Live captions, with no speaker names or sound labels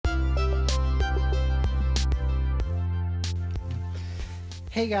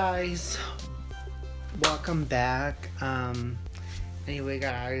Hey guys, welcome back. Anyway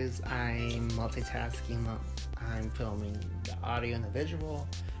guys, I'm multitasking. I'm filming the audio and the visual.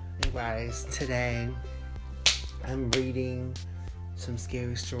 Anyways, today I'm reading some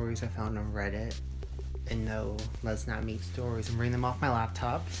scary stories I found on Reddit. And no, let's not meet stories. I'm reading them off my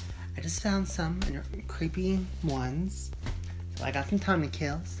laptop. I just found some creepy ones. So I got some time to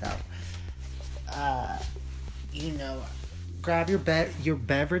kill, so grab your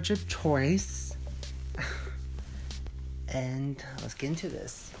beverage of choice, and let's get into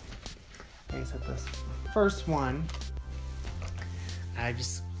this. Okay, so this first one I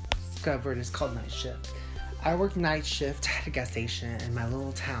just discovered is called Night Shift. I work night shift at a gas station in my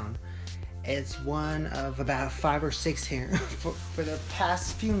little town. It's one of about 5 or 6 here. For the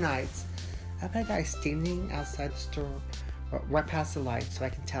past few nights, I've had a guy standing outside the store right past the light, so I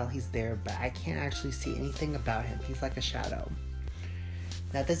can tell he's there, but I can't actually see anything about him. He's like a shadow.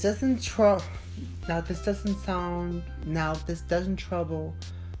 Now this doesn't trouble all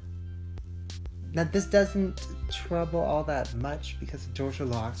that much because the doors are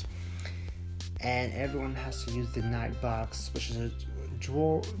locked and everyone has to use the night box, which is a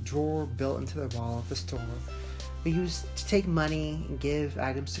drawer built into the wall of the store. We use to take money and give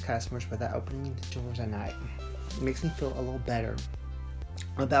items to customers without opening the doors at night. It makes me feel a little better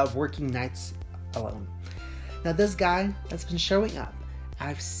about working nights alone. Now this guy that's been showing up,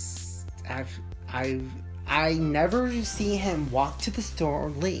 I never see him walk to the store or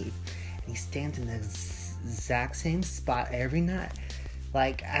leave. And he stands in the exact same spot every night.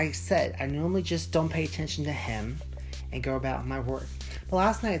 Like I said, I normally just don't pay attention to him and go about my work. But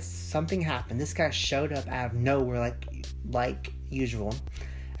last night something happened. This guy showed up out of nowhere like usual.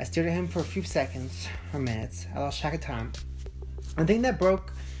 I stared at him for a few seconds or minutes. I lost track of time. The thing that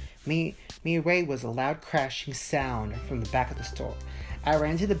broke me away was a loud crashing sound from the back of the store. I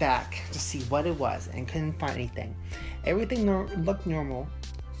ran to the back to see what it was and couldn't find anything. Everything looked normal,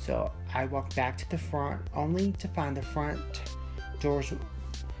 so I walked back to the front only to find the front doors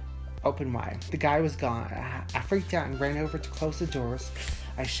open wide. The guy was gone. I freaked out and ran over to close the doors.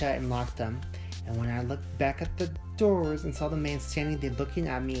 I shut and locked them. And when I looked back at the doors and saw the man standing there looking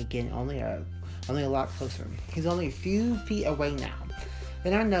at me again, only a lot closer. He's only a few feet away now.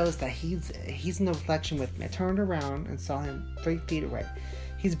 Then I noticed that he's in the reflection with me. I turned around and saw him 3 feet away.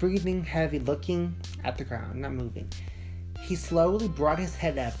 He's breathing heavy, looking at the ground, not moving. He slowly brought his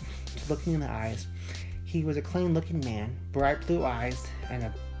head up to looking in the eyes. He was a clean-looking man, bright blue eyes, and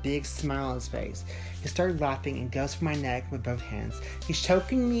a big smile on his face. He started laughing and goes for my neck with both hands. He's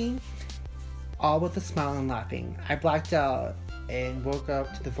choking me, all with a smile and laughing. I blacked out and woke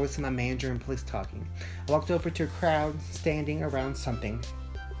up to the voice of my manager and police talking. I walked over to a crowd standing around something.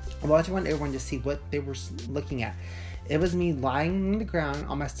 I walked around everyone to see what they were looking at. It was me lying on the ground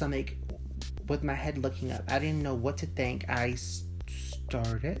on my stomach with my head looking up. I didn't know what to think. I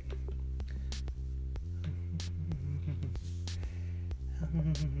started.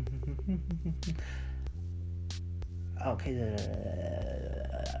 I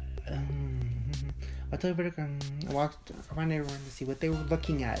walked around everyone to see what they were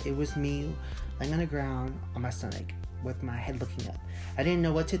looking at. It was me laying on the ground on my stomach with my head looking up. I didn't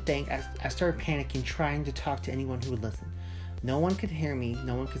know what to think. I started panicking, trying to talk to anyone who would listen. No one could hear me.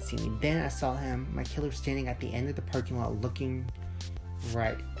 No one could see me. Then I saw him, my killer, standing at the end of the parking lot looking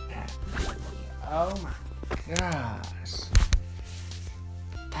right at me. Oh my gosh.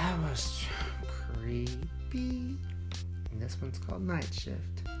 That was creepy. And this one's called Night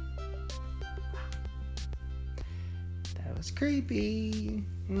Shift. That was creepy.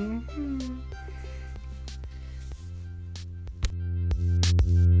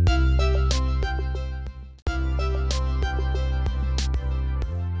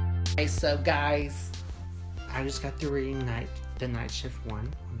 Okay, so guys, I just got through reading the Night Shift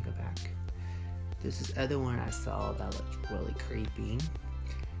one. Let me go back. There's this other one I saw that looked really creepy.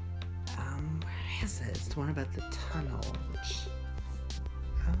 Where is it? It's the one about the tunnel, which...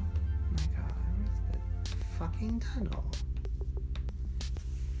 Oh my god, where's the fucking tunnel?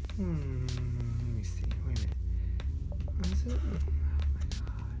 Let me see. Wait a minute. What is it? Oh my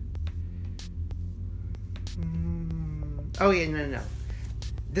god. Oh yeah, no.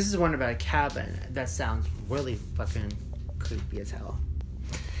 This is one about a cabin. That sounds really fucking creepy as hell.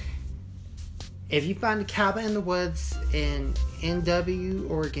 If you find a cabin in the woods in NW,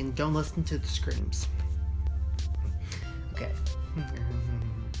 Oregon, don't listen to the screams.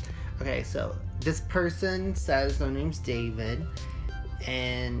 Okay, so this person says their name's David,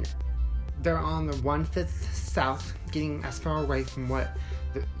 and they're on the 1/5 south, getting as far away from what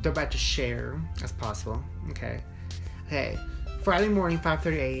they're about to share as possible. Okay. Friday morning,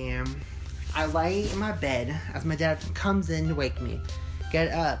 5:30 a.m. I lay in my bed as my dad comes in to wake me.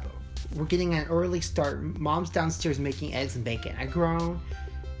 Get up. We're getting an early start. Mom's downstairs making eggs and bacon. I groan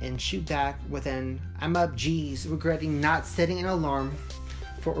and shoot back with an "I'm up, geez," regretting not setting an alarm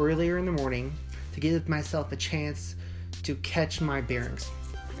for earlier in the morning to give myself a chance to catch my bearings.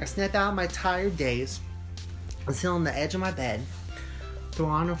 I snap out my tired days and sit on the edge of my bed, throw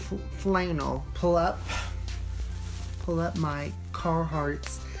on a flannel, pull up my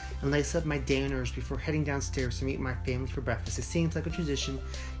Carhartts, and lace up my Danners before heading downstairs to meet my family for breakfast. It seems like a tradition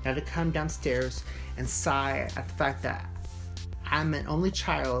now to come downstairs and sigh at the fact that I'm an only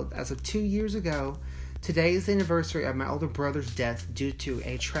child as of 2 years ago. Today is the anniversary of my older brother's death due to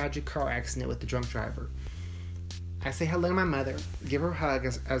a tragic car accident with the drunk driver. I say hello to my mother, give her a hug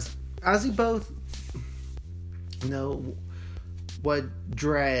as we both know what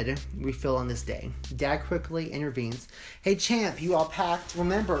dread we feel on this day. Dad quickly intervenes. "Hey champ, you all packed?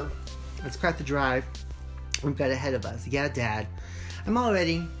 Remember, let's crack the drive. We've got ahead of us." "Yeah, Dad. I'm all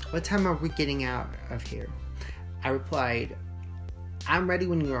ready. What time are we getting out of here?" I replied, "I'm ready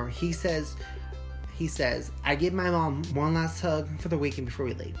when you are." He says, I give my mom one last hug for the weekend before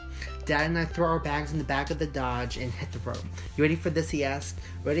we leave. Dad and I throw our bags in the back of the Dodge and hit the road. "You ready for this?" he asked.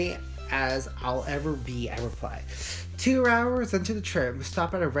 "Ready as I'll ever be," I replied. 2 hours into the trip, we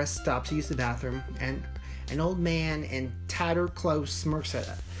stop at a rest stop to use the bathroom, and an old man in tattered clothes smirks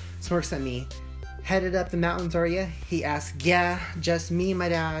at me. "Headed up the mountains, are ya?" he asked. "Yeah, just me and my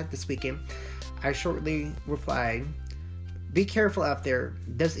dad this weekend," I shortly replied. "Be careful out there.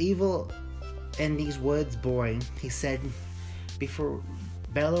 There's evil in these woods, boy," he said before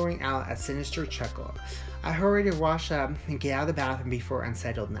bellowing out a sinister chuckle. I hurried to wash up and get out of the bathroom before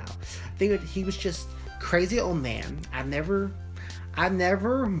unsettled now. I figured he was just crazy old man. I've never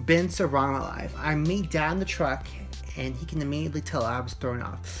been so wrong in my life. I meet Dad in the truck, and he can immediately tell I was thrown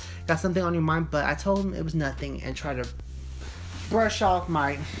off. "Got something on your mind?" But I told him it was nothing and tried to brush off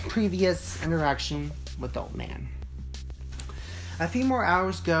my previous interaction with the old man. A few more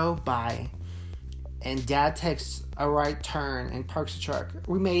hours go by, and Dad takes a right turn and parks the truck.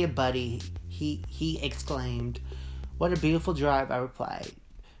 "We made it, buddy," he exclaimed. "What a beautiful drive," I replied.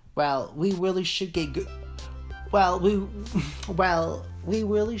 Well, we really should get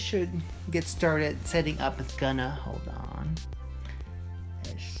started setting up. It's gonna hold on.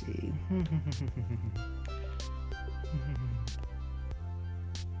 Let's see.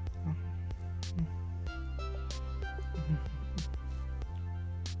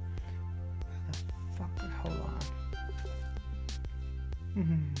 Hold on.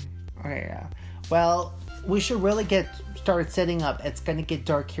 Okay, yeah. Well, we should really get started setting up. It's gonna get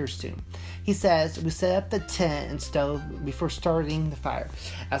dark here soon. He says we set up the tent and stove before starting the fire.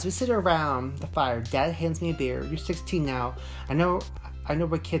 As we sit around the fire, Dad hands me a beer. "You're 16 now. I know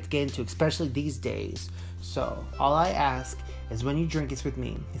what kids get into, especially these days. So all I ask is when you drink, it's with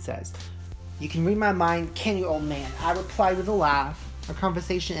me," he says. "You can read my mind, can you, old man?" I replied with a laugh. Our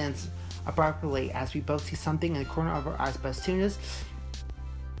conversation ends abruptly as we both see something in the corner of our eyes, but as soon as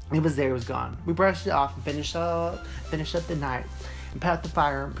it was there, it was gone. We brushed it off and finished up the night and put out the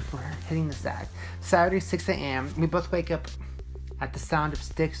fire before hitting the sack. Saturday, 6 a.m., we both wake up at the sound of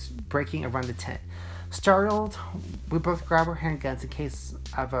sticks breaking around the tent. Startled, we both grab our handguns in case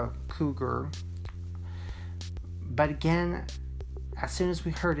of a cougar. But again, as soon as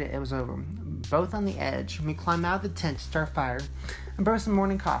we heard it, it was over. Both on the edge, we climb out of the tent to start fire and brew some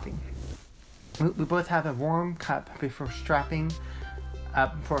morning coffee. We both have a warm cup before strapping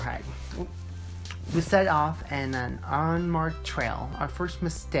up for a hike. We set off in an unmarked trail. Our first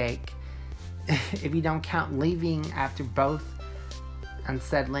mistake, if you don't count leaving after both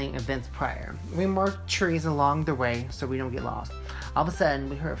unsettling events prior. We marked trees along the way so we don't get lost. All of a sudden,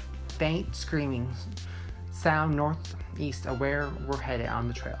 we heard a faint screaming sound northeast of where we're headed on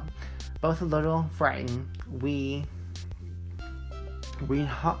the trail. Both a little frightened, we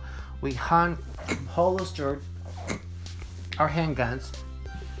holstered our handguns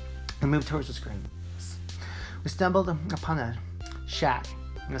and moved towards the screams. We stumbled upon a shack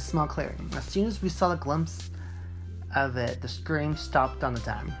in a small clearing. As soon as we saw a glimpse of it, the scream stopped on the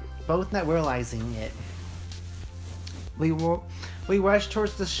dime. Both not realizing it, we rushed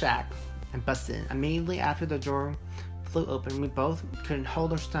towards the shack and busted in. Immediately after the door flew open, we both couldn't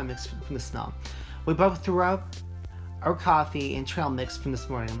hold our stomachs from the smell. We both threw up our coffee and trail mix from this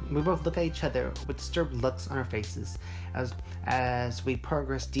morning. We both looked at each other with disturbed looks on our faces as we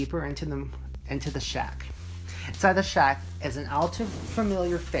progressed deeper into the shack. Inside the shack is an all too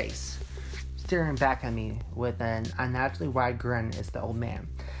familiar face staring back at me with an unnaturally wide grin. Is the old man.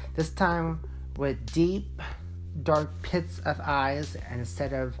 This time with deep dark pits of eyes and a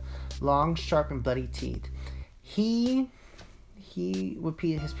set of long, sharp, and bloody teeth. He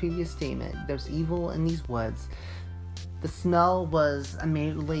repeated his previous statement. There's evil in these woods. The smell was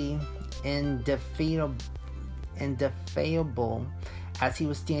immediately indefatigable as he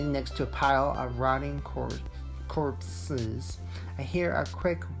was standing next to a pile of rotting corpses. I hear a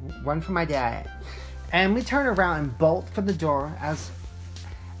quick run for my dad, and we turn around and bolt for the door.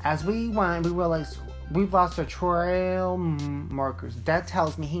 As we run, we realize we've lost our trail markers. Dad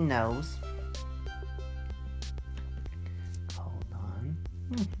tells me he knows. Hold on.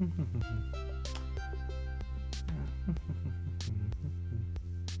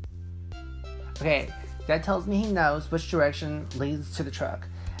 Okay, Dad tells me he knows which direction leads to the truck.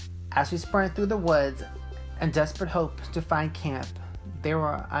 As we sprint through the woods in desperate hope to find camp, there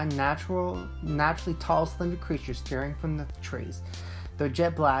were naturally tall, slender creatures staring from the trees. They're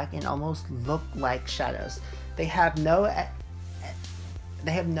jet black and almost look like shadows. They have no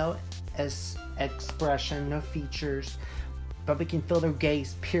expression, no features, but we can feel their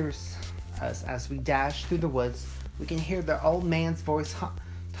gaze pierce us as we dash through the woods. We can hear the old man's voice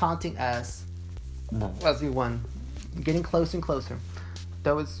taunting us as we run, getting closer and closer.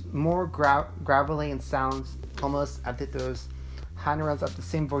 Though it's more gravelly and sounds almost as if those runs up the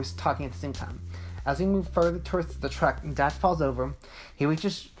same voice talking at the same time. As we move further towards the truck, Dad falls over. He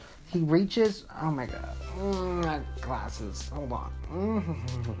reaches. Oh my god. My glasses. Hold on.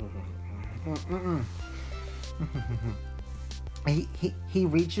 He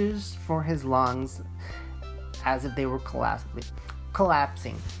reaches for his lungs as if they were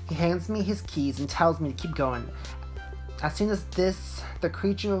collapsing. He hands me his keys and tells me to keep going. As soon as the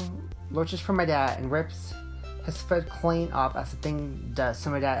creature lurches for my dad and rips his foot clean off as the thing does.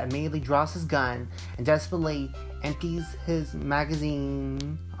 So my dad immediately draws his gun and desperately empties his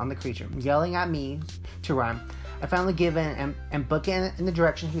magazine on the creature, yelling at me to run. I finally give in and book in the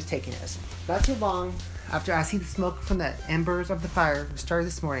direction he was taking us. Not too long after I see the smoke from the embers of the fire started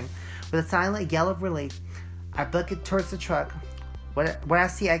this morning, with a silent yell of relief, I book it towards the truck. What I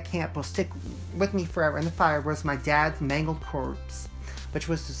see at camp will stick with me forever. In the fire was my dad's mangled corpse, which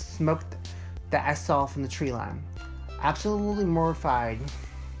was the smoke that I saw from the tree line. Absolutely mortified,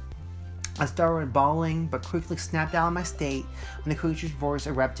 I started bawling, but quickly snapped out of my state when the creature's voice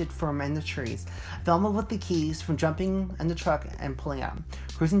erupted from in the trees. I fumbled with the keys from jumping in the truck and pulling out,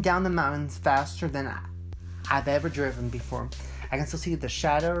 cruising down the mountains faster than I've ever driven before. I can still see the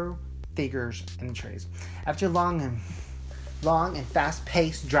shadow figures in the trees. After a long and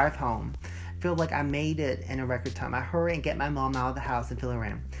fast-paced drive home, I feel like I made it in a record time. I hurry and get my mom out of the house and fill her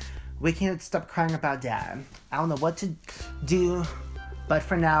in. We can't stop crying about Dad. I don't know what to do, but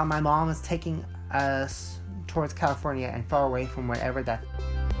for now, my mom is taking us towards California and far away from wherever that...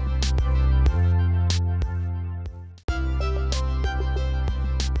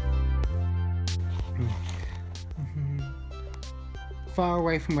 Far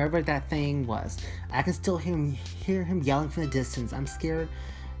away from wherever that thing was. I can still hear him yelling from the distance. I'm scared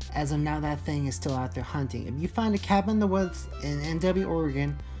as of now that thing is still out there hunting. If you find a cabin in the woods in NW,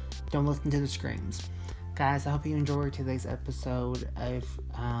 Oregon, don't listen to the screams. Guys, I hope you enjoyed today's episode of,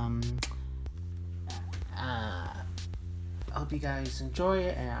 I hope you guys enjoy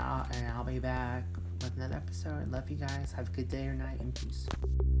it, and I'll be back with another episode. Love you guys. Have a good day or night, and peace.